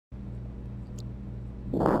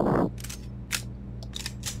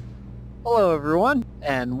Hello everyone,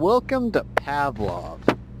 and welcome to Pavlov.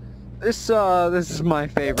 This is my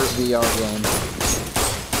favorite VR game.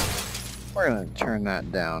 We're gonna turn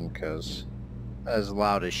that down because that's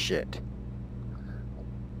loud as shit.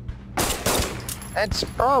 It's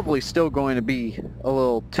probably still going to be a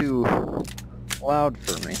little too loud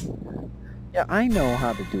for me. Yeah, I know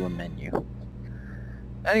how to do a menu.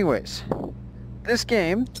 Anyways, this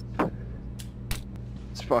game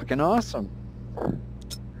is fucking awesome.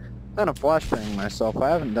 I'm gonna flashbang myself.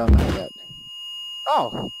 I haven't done that yet.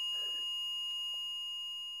 Oh!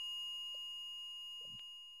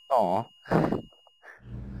 Aw.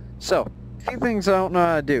 So, a few things I don't know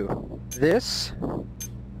how to do. This...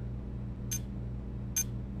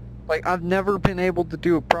 Like, I've never been able to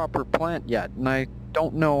do a proper plant yet, and I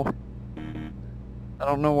don't know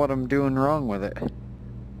what I'm doing wrong with it.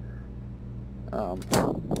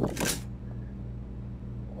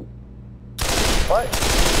 But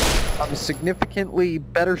I'm a significantly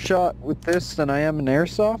better shot with this than I am in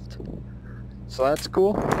airsoft, so that's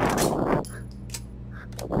cool.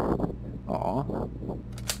 Aww.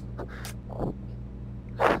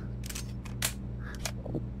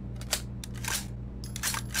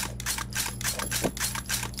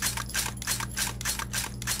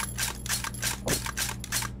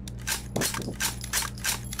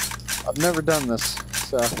 I've never done this,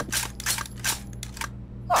 so...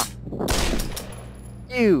 Huh.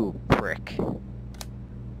 You prick.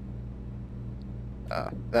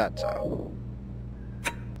 That's all.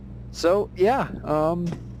 So, yeah,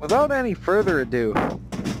 without any further ado,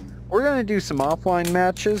 we're gonna do some offline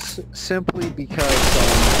matches, simply because,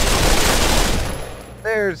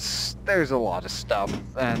 there's a lot of stuff,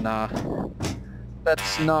 and,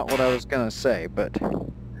 that's not what I was gonna say, but...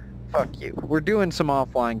 Fuck you. We're doing some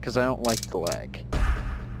offline because I don't like the lag.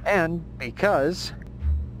 And because...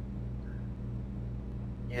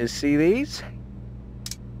 You see these?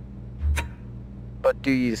 But do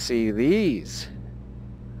you see these?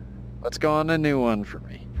 Let's go on a new one for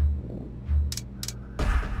me.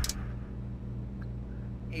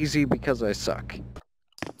 Easy because I suck.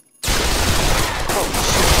 Oh,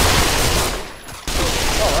 shit.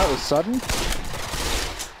 Oh, that was sudden.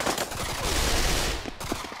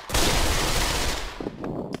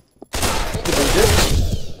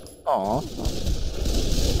 Aw.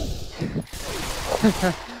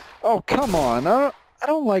 Oh, come on. I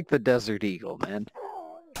don't like the Desert Eagle, man.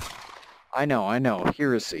 I know,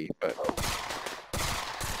 heresy, but...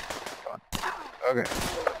 Come on. Okay.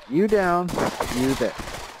 You down, you there.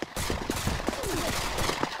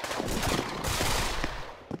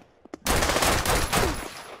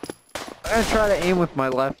 I'm gonna try to aim with my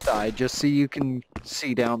left eye, just so you can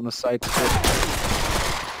see down the sights a bit.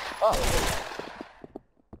 Oh.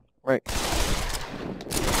 Right.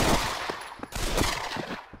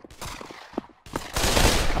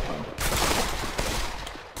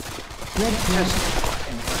 Yes.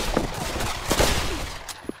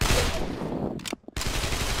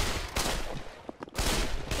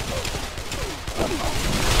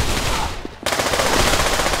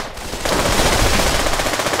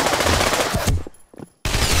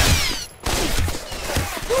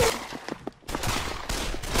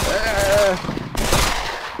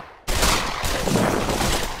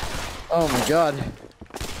 Oh my god.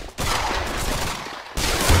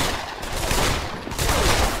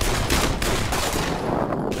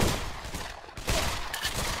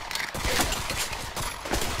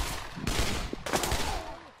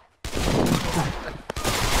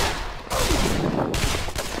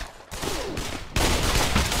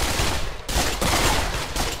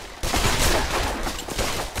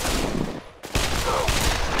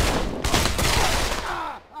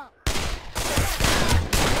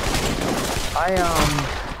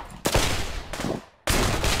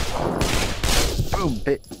 Boom,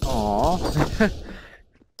 bit. Aw.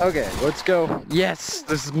 Okay, let's go. Yes,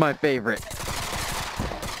 this is my favorite.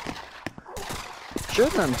 Should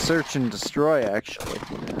have done search and destroy, actually.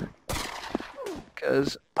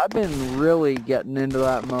 Because I've been really getting into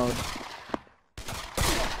that mode.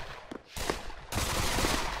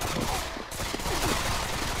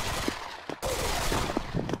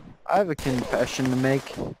 I have a confession to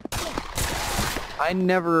make. I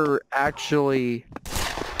never actually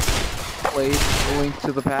played Link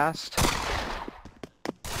to the Past.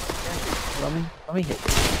 Let me hit you.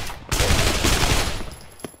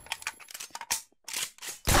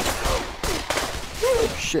 Oh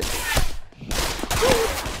shit.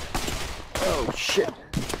 Oh shit.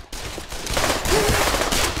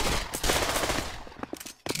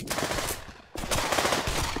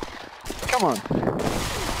 Come on.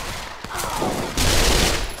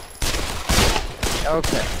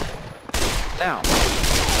 Okay. Now,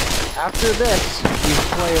 after this, you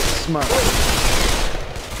play it smart.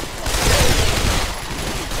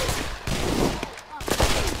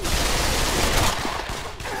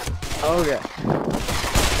 Okay.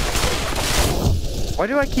 Why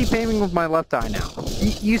do I keep aiming with my left eye now?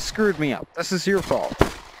 You screwed me up. This is your fault.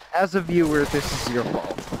 As a viewer, this is your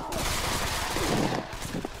fault.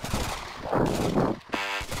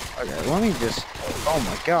 Okay, let me just... Oh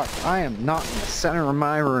my god, I am not in the center of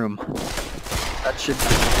my room. That should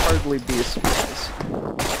hardly be a surprise.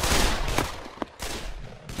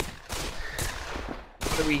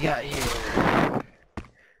 What do we got here?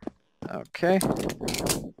 Okay.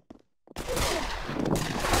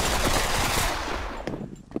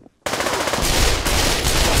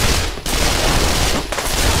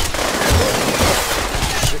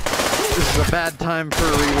 This is a bad time for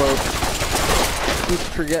a reload. Keep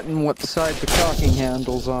forgetting what side the cocking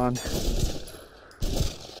handle's on.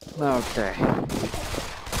 Okay.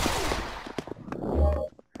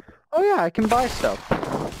 Oh yeah, I can buy stuff.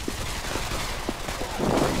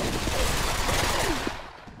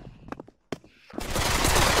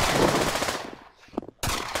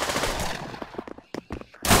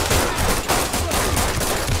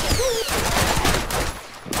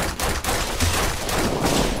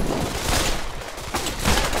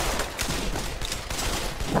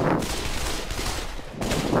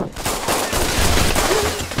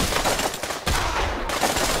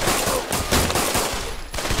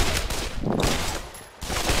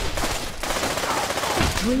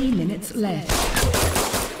 Left.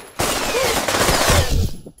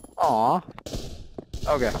 Aw.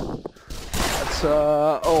 Okay. That's,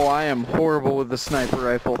 oh, I am horrible with the sniper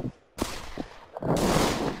rifle.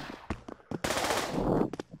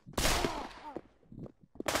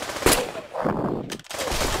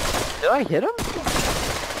 Did I hit him?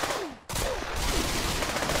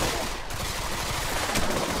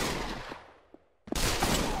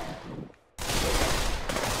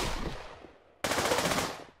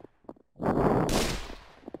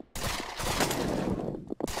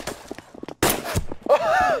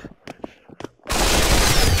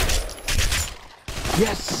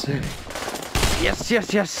 Yes! Yes,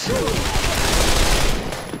 yes, yes!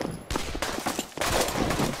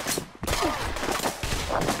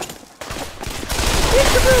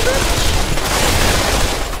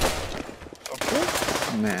 Okay.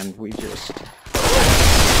 Man, we just...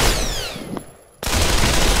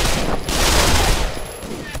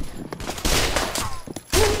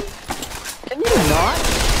 Can you not?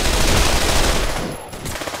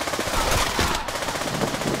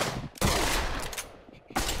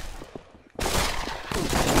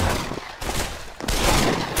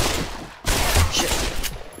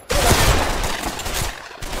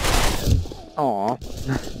 Aw.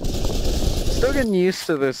 Still getting used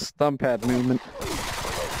to this thumb pad movement.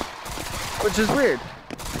 Which is weird.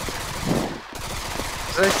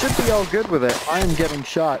 'Cause I should be all good with it. I am getting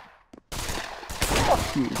shot.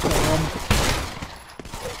 Fuck you, Tom.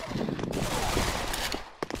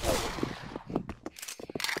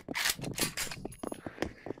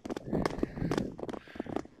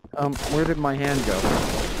 Where did my hand go?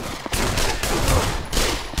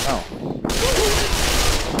 Oh.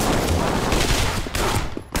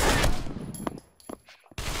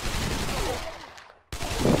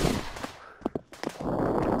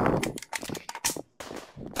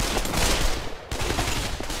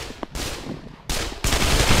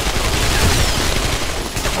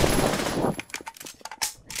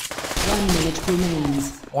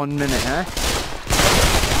 Remains. 1 minute, huh?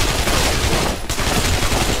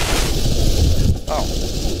 Oh.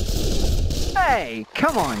 Hey,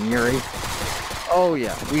 come on, Yuri. Oh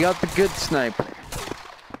yeah, we got the good sniper.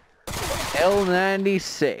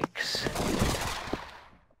 L96.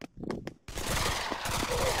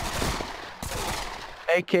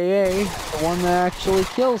 AKA, the one that actually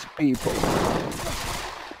kills people.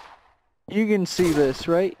 You can see this,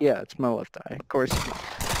 right? Yeah, it's my left eye. Of course you can.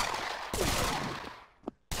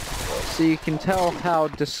 So you can tell how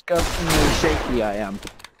disgustingly shaky I am.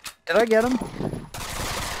 Did I get him?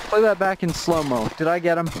 Play that back in slow-mo. Did I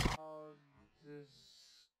get him?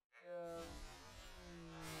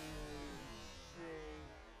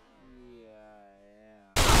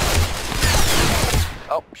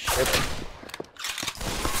 Oh, shit.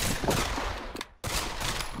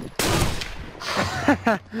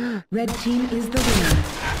 Red team is the winner.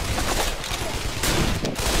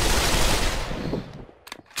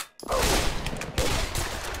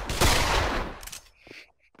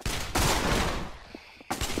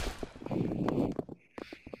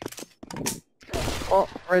 Well,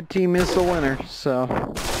 red team is the winner, so...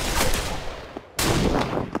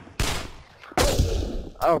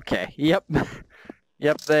 Okay, yep.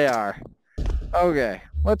 Yep, they are. Okay,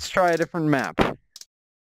 let's try a different map.